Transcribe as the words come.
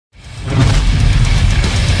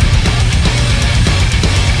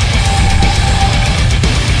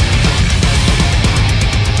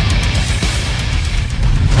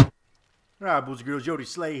Alright, boys and girls, Jody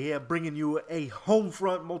Slay here, bringing you a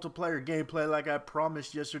Homefront multiplayer gameplay like I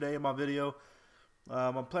promised yesterday in my video.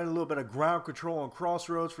 I'm playing a little bit of ground control on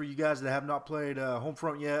Crossroads for you guys that have not played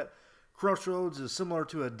Homefront yet. Crossroads is similar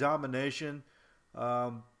to a domination.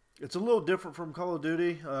 It's a little different from Call of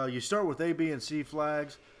Duty. You start with A, B, and C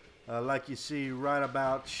flags, like you see right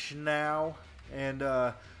about now. And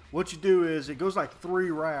what you do is it goes like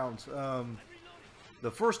 3 rounds.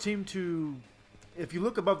 The first team to... If you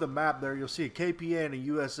look above the map there, you'll see a KPA and a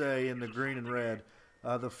USA in the green and red.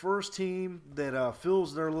 The first team that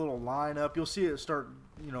fills their little line up, you'll see it start,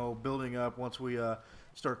 building up once we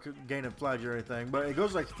start gaining flags or anything. But it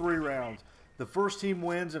goes like 3 rounds. The first team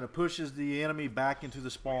wins and it pushes the enemy back into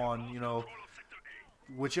the spawn,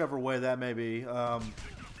 whichever way that may be.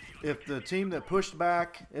 If the team that pushed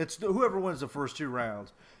back, it's whoever wins the first 2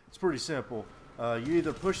 rounds. It's pretty simple. You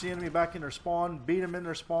either push the enemy back in their spawn, beat them in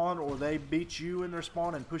their spawn, or they beat you in their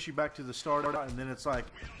spawn and push you back to the start. And then it's like,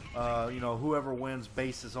 whoever wins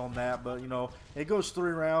bases on that. But, it goes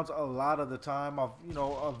 3 rounds a lot of the time.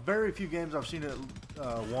 Very few games I've seen it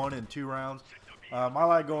 1 and 2 rounds. I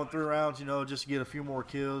like going 3 rounds, just to get a few more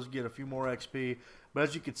kills, get a few more XP. But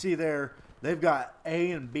as you can see there, they've got A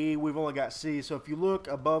and B. We've only got C. So if you look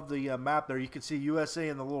above the map there, you can see USA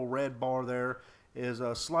in the little red bar there is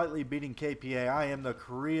slightly beating KPA. I am the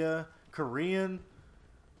Korean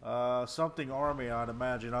something army, I'd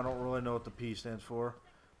imagine. I don't really know what the P stands for.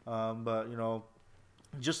 But,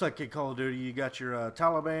 just like in Call of Duty, you got your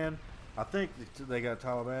Taliban. I think they got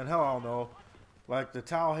Taliban. Hell, I don't know. Like the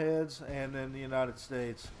Tau heads, and then the United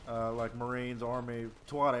States, like Marines, Army,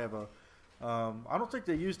 whatever. I don't think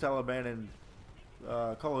they use Taliban in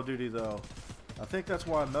Call of Duty, though. I think that's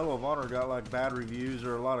why Medal of Honor got like bad reviews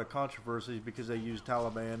or a lot of controversies, because they used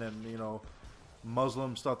Taliban and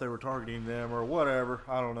Muslims thought they were targeting them or whatever.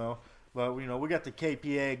 I don't know, but we got the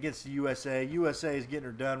KPA against the USA. USA is getting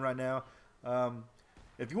her done right now.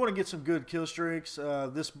 If you want to get some good kill streaks,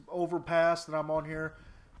 this overpass that I'm on here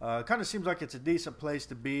kind of seems like it's a decent place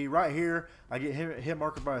to be. Right here, I get hit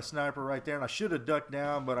marked by a sniper right there, and I should have ducked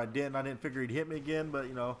down, but I didn't. I didn't figure he'd hit me again, but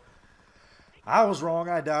I was wrong.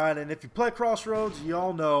 I died. And if you play Crossroads, you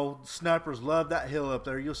all know snipers love that hill up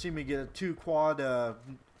there. You'll see me get 2 quad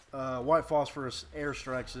white phosphorus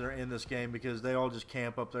airstrikes that are in this game because they all just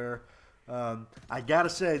camp up there. I got to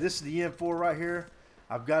say, this is the M4 right here.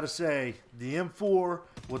 I've got to say, the M4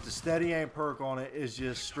 with the steady aim perk on it is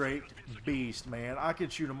just straight beast, man. I can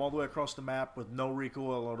shoot them all the way across the map with no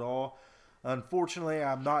recoil at all. Unfortunately,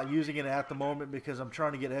 I'm not using it at the moment because I'm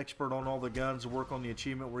trying to get expert on all the guns to work on the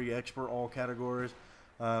achievement where you expert all categories.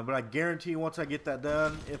 But I guarantee once I get that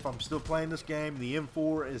done, if I'm still playing this game, the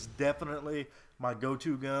M4 is definitely my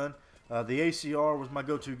go-to gun. The ACR was my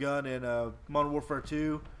go-to gun in Modern Warfare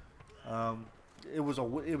 2. It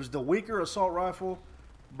was the weaker assault rifle,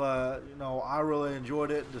 but I really enjoyed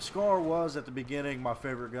it. The Scar was at the beginning my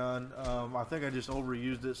favorite gun. I think I just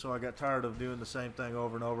overused it, so I got tired of doing the same thing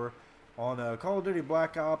over and over. On Call of Duty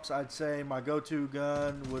Black Ops, I'd say my go-to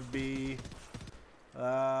gun would be,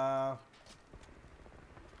 I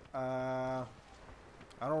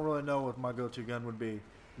don't really know what my go-to gun would be.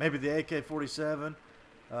 Maybe the AK-47.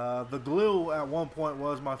 The Glue at one point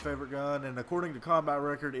was my favorite gun, and according to Combat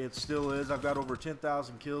Record, it still is. I've got over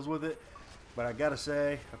 10,000 kills with it, but I gotta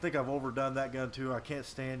say, I think I've overdone that gun too. I can't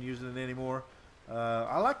stand using it anymore.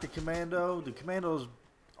 I like the Commando. The Commando's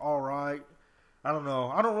alright. I don't know.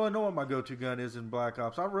 I don't really know what my go-to gun is in Black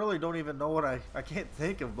Ops. I really don't even know what I can't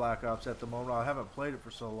think of Black Ops at the moment. I haven't played it for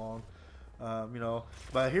so long.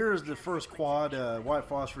 But here's the first quad, white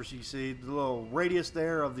phosphorus. You see the little radius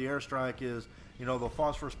there of the airstrike is, the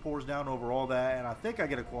phosphorus pours down over all that, and I think I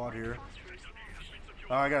get a quad here.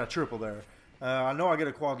 Oh, I got a triple there. I know I get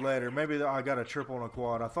a quad later. Maybe I got a triple and a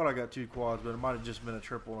quad. I thought I got 2 quads, but it might have just been a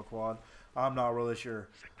triple and a quad. I'm not really sure.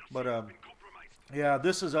 But, yeah,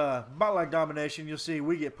 this is about like domination. You'll see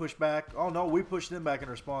we get pushed back. Oh, no, we pushed them back in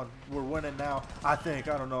their spawn. We're winning now, I think.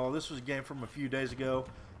 I don't know. This was a game from a few days ago.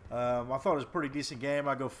 I thought it was a pretty decent game.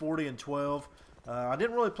 I go 40 and 12. I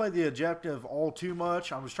didn't really play the objective all too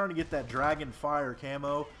much. I was trying to get that Dragon Fire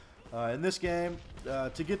camo. In this game,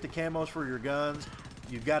 to get the camos for your guns,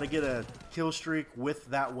 you've got to get a kill streak with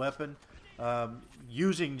that weapon.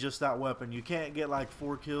 Using just that weapon. You can't get like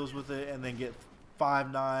 4 kills with it and then get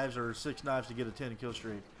 5 knives or 6 knives to get a 10 kill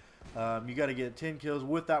streak. You got to get 10 kills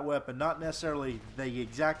with that weapon, not necessarily the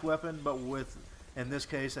exact weapon, but with, in this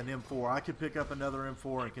case, an M4. I could pick up another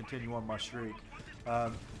M4 and continue on my streak.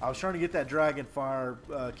 I was trying to get that Dragon Fire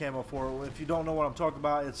camo for it. If you don't know what I'm talking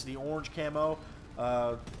about, it's the orange camo.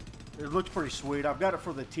 It looks pretty sweet. I've got it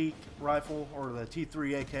for the Teak rifle or the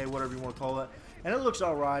T3 AK, whatever you want to call it. and it looks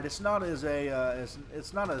all right. It's not as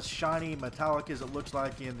it's not as shiny metallic as it looks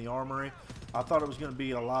like in the armory. I thought it was going to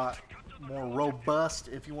be a lot more robust,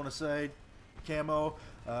 if you want to say, camo.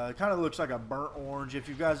 It kind of looks like a burnt orange. If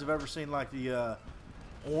you guys have ever seen like the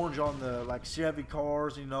orange on the like Chevy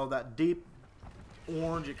cars, you know, that deep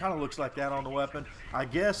orange, it kind of looks like that on the weapon. I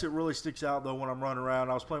guess it really sticks out though when I'm running around.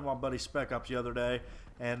 I was playing with my buddy Spec Ops the other day,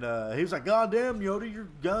 and he was like, "God damn, Yoda, your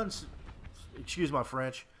guns," excuse my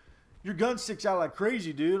French, "your gun sticks out like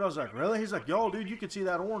crazy, dude." I was like, "Really?" He's like, "Yo, dude, you can see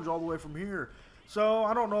that orange all the way from here." So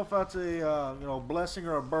I don't know if that's a you know, blessing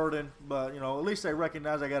or a burden, but you know, at least they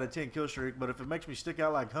recognize I got a 10 kill streak. But if it makes me stick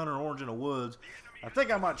out like Hunter Orange in the woods, I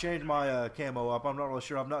think I might change my camo up. I'm not really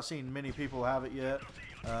sure. I've not seen many people have it yet.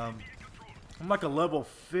 I'm like a level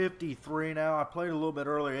 53 now. I played a little bit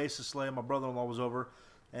earlier, Ace of Slay. My brother-in-law was over,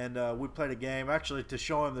 and we played a game actually to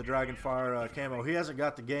show him the Dragonfire camo. He hasn't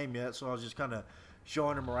got the game yet, so I was just kind of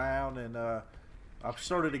showing him around, and I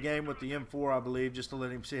started a game with the M4, I believe, just to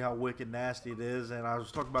let him see how wicked nasty it is. And I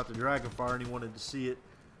was talking about the Dragonfire, and he wanted to see it,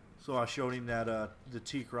 so I showed him that the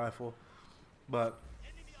teak rifle. But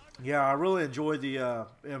yeah, I really enjoy the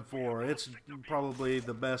M4. It's probably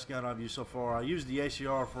the best gun I've used so far. I used the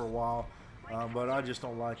ACR for a while, but I just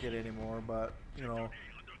don't like it anymore. But you know,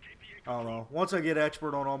 I don't know. Once I get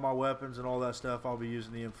expert on all my weapons and all that stuff, I'll be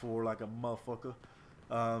using the M4 like a motherfucker.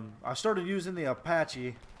 I started using the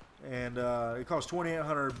Apache, and it costs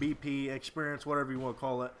 2,800 BP experience, whatever you want to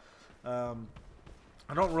call it.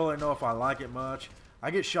 I don't really know if I like it much.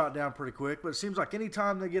 I get shot down pretty quick, but it seems like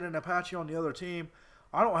anytime they get an Apache on the other team,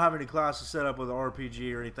 I don't have any classes set up with an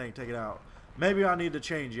RPG or anything to take it out. Maybe I need to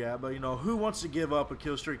change that, but you know, who wants to give up a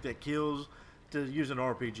kill streak that kills to use an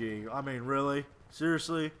RPG? I mean, really?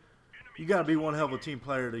 Seriously? You got to be one hell of a team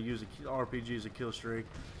player to use an RPG as a kill streak.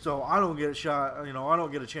 So I don't get a shot, you know, I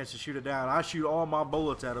don't get a chance to shoot it down. I shoot all my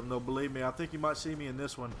bullets at them, though, believe me. I think you might see me in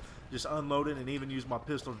this one just unloading and even use my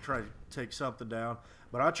pistol to try to take something down.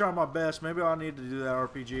 But I try my best. Maybe I need to do that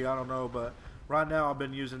RPG, I don't know. But right now I've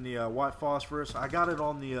been using the white phosphorus. I got it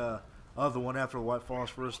on the other one after the white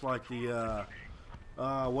phosphorus, like the,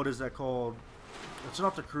 what is that called? It's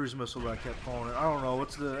not the cruise missile that I kept calling it. I don't know.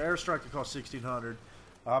 It's the airstrike that costs 1,600.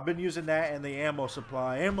 I've been using that and the ammo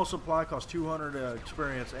supply. Ammo supply costs 200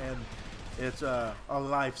 experience, and it's a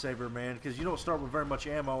lifesaver, man, because you don't start with very much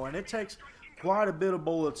ammo, and it takes quite a bit of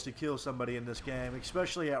bullets to kill somebody in this game,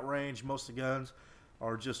 especially at range. Most of the guns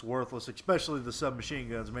are just worthless, especially the submachine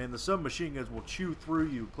guns, man. The submachine guns will chew through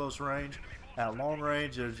you close range. At long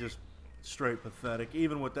range, they're just straight pathetic.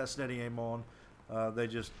 Even with that steady aim on, they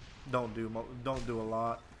just don't do a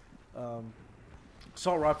lot.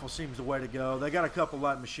 Assault rifle seems the way to go. They got a couple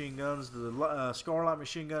light machine guns. The Scar light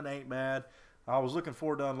machine gun ain't bad. I was looking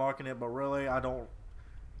forward to unlocking it, but really I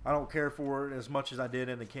don't care for it as much as I did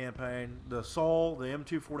in the campaign. The Sol, the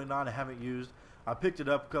M249, I haven't used. I picked it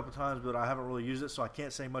up a couple times, but I haven't really used it, so I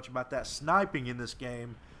can't say much about that. Sniping in this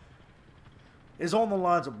game is on the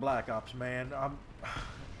lines of Black Ops, man. I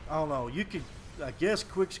don't know. You could, I guess,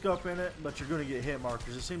 quick scope in it, but you're going to get hit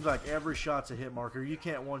markers. It seems like every shot's a hit marker. You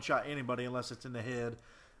can't one-shot anybody unless it's in the head.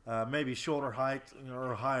 Maybe shoulder height, you know,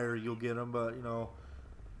 or higher, you'll get them, but, you know,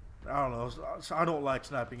 I don't know. I don't like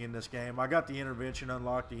sniping in this game. I got the intervention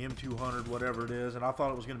unlocked, the M200, whatever it is, and I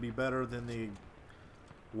thought it was going to be better than the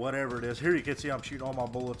whatever it is. Here you can see I'm shooting all my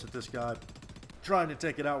bullets at this guy, trying to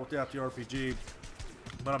take it out without the RPG,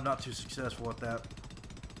 but I'm not too successful at that.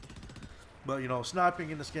 But, you know, sniping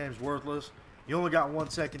in this game is worthless. You only got one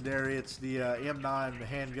secondary. It's the M9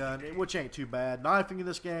 handgun, which ain't too bad. Knifing in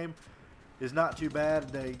this game is not too bad.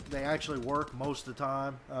 They actually work most of the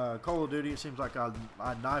time. Call of Duty, it seems like I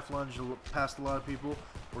knife lunge past a lot of people,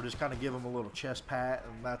 or just kind of give them a little chest pat,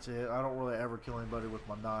 and that's it. I don't really ever kill anybody with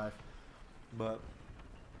my knife. But,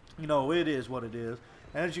 you know, it is what it is.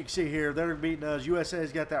 And as you can see here, they're beating us.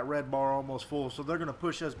 USA's got that red bar almost full, so they're going to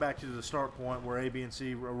push us back to the start point where A, B, and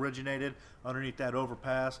C originated underneath that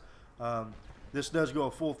overpass. This does go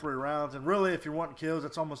a full 3 rounds, and really, if you're wanting kills,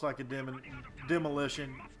 it's almost like a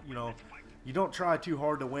demolition. You know, you don't try too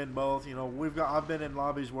hard to win both. You know, I've been in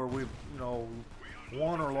lobbies where we've, you know,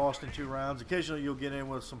 won or lost in 2 rounds. Occasionally, you'll get in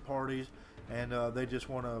with some parties, and they just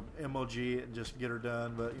want to MOG it and just get her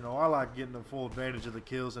done. But you know, I like getting the full advantage of the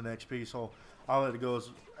kills and XP, so I'll let it go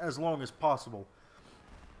as long as possible.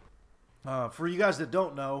 For you guys that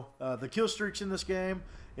don't know, the kill streaks in this game,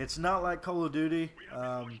 it's not like Call of Duty.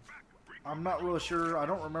 I'm not really sure. I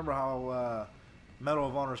don't remember how Medal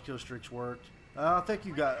of Honor's kill streaks worked. I think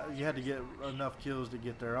you had to get enough kills to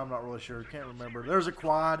get there. I'm not really sure. Can't remember. There's a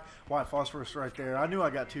quad, white phosphorus right there. I knew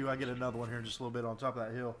I got 2. I get another one here in just a little bit on top of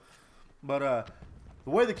that hill. But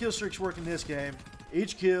The way the kill streaks work in this game,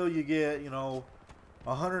 each kill you get,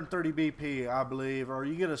 130 BP, I believe, or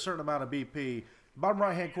you get a certain amount of BP. Bottom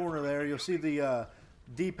right hand corner there, you'll see the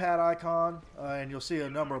D-pad icon, and you'll see a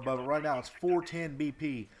number above it. Right now it's 410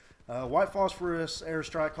 BP. White Phosphorous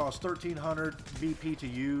Airstrike costs 1300 BP to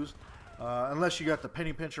use, unless you got the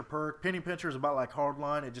Penny Pincher perk. Penny Pincher is about like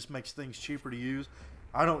Hardline. It just makes things cheaper to use.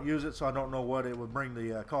 I don't use it, so I don't know what it would bring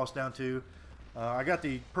the cost down to. I got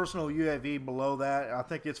the personal UAV below that. I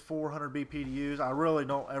think it's 400 BP to use. I really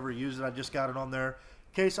don't ever use it. I just got it on there.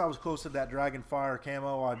 In case I was close to that Dragonfire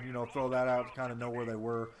camo, I'd throw that out to kind of know where they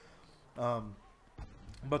were.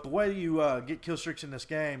 But the way you get kill streaks in this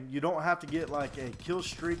game, you don't have to get like a kill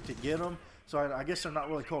streak to get them. So I guess they're not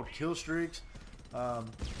really called kill streaks.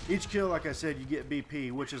 Each kill, like I said, you get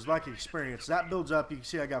BP, which is like experience. That builds up. You can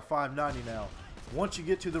see I got 590 now. Once you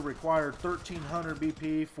get to the required 1300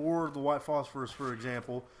 BP for the White Phosphorus, for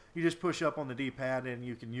example, you just push up on the D-pad and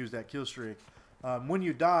you can use that kill streak. When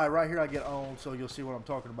you die, right here I get owned, so you'll see what I'm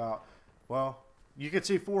talking about. Well, you can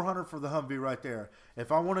see 400 for the Humvee right there.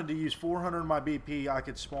 If I wanted to use 400 of my BP, I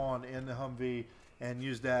could spawn in the Humvee and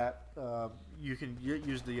use that. You can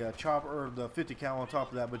use the chopper or the 50 cal on top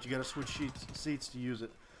of that, but you got to switch seats to use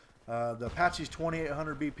it. The Apache's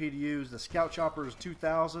 2800 BP to use. The Scout Chopper is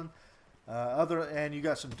 2000. And you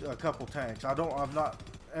got a couple tanks. I've not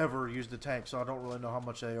ever used the tank, so I don't really know how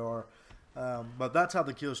much they are. But that's how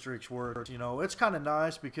the kill streaks work. It's kind of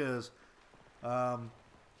nice because most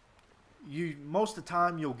of the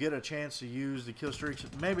time you'll get a chance to use the kill streaks.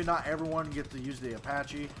 Maybe not everyone get to use the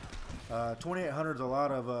Apache. 2800 is a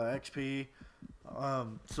lot of XP.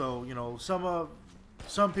 So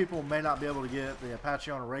some people may not be able to get the Apache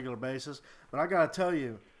on a regular basis. But I gotta tell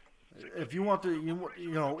you, if you want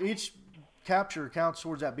to, each capture counts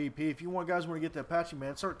towards that BP. If you guys want to get the Apache,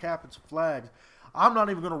 man, start capping some flags. I'm not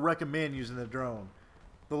even going to recommend using the drone.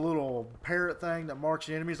 The little parrot thing that marks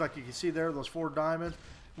the enemies, like you can see there, those 4 diamonds.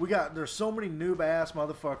 There's so many noob ass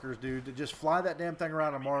motherfuckers, dude, that just fly that damn thing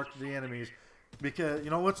around and mark the enemies. Because,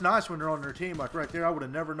 it's nice when they're on their team. Like right there, I would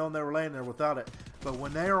have never known they were laying there without it. But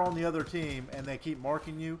when they are on the other team and they keep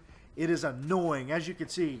marking you, it is annoying. As you can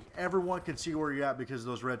see, everyone can see where you're at because of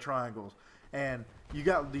those red triangles. And you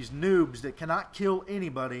got these noobs that cannot kill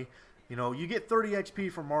anybody. You get 30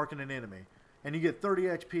 XP for marking an enemy. And you get 30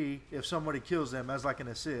 XP if somebody kills them as like an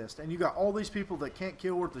assist. And you got all these people that can't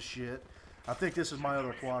kill worth a shit. I think this is my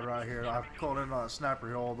other quad right here. I've called in on a sniper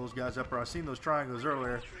here, all those guys up there. I seen those triangles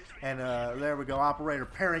earlier. And there we go, Operator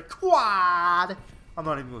Perry Quad. I'm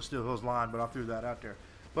not even going to steal his line, but I threw that out there.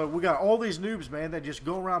 But we got all these noobs, man, that just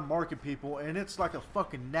go around marking people. And it's like a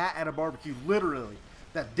fucking gnat at a barbecue, literally.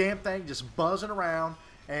 That damn thing just buzzing around.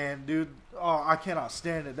 And, dude, I cannot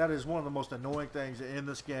stand it. That is one of the most annoying things in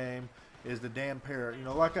this game is the damn parrot.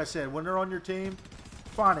 Like I said, when they're on your team,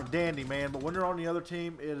 fine and dandy, man. But when they're on the other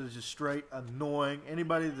team, it is just straight annoying.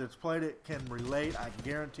 Anybody that's played it can relate, I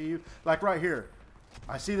guarantee you. Like right here.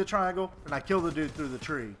 I see the triangle, and I kill the dude through the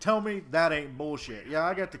tree. Tell me that ain't bullshit. Yeah,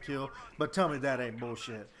 I got the kill, but tell me that ain't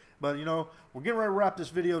bullshit. But, we're getting ready to wrap this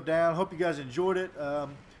video down. Hope you guys enjoyed it.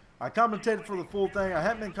 I commentated for the full thing. I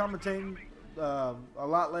haven't been commentating a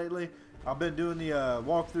lot lately. I've been doing the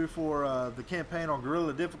walkthrough for the campaign on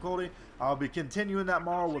Guerrilla difficulty. I'll be continuing that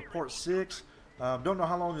tomorrow with part 6. Don't know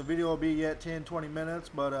how long the video will be yet, 10-20 minutes,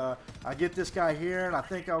 but I get this guy here, and I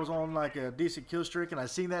think I was on like a decent kill streak, and I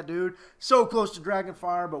seen that dude so close to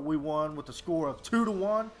Dragonfire, but we won with a score of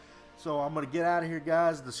 2-1. So I'm going to get out of here,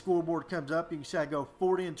 guys. The scoreboard comes up. You can see I go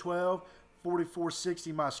 40-12,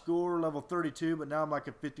 44-60 my score, level 32, but now I'm like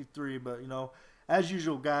a 53. But, as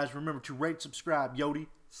usual, guys, remember to rate, subscribe. Yodi,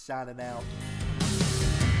 signing out.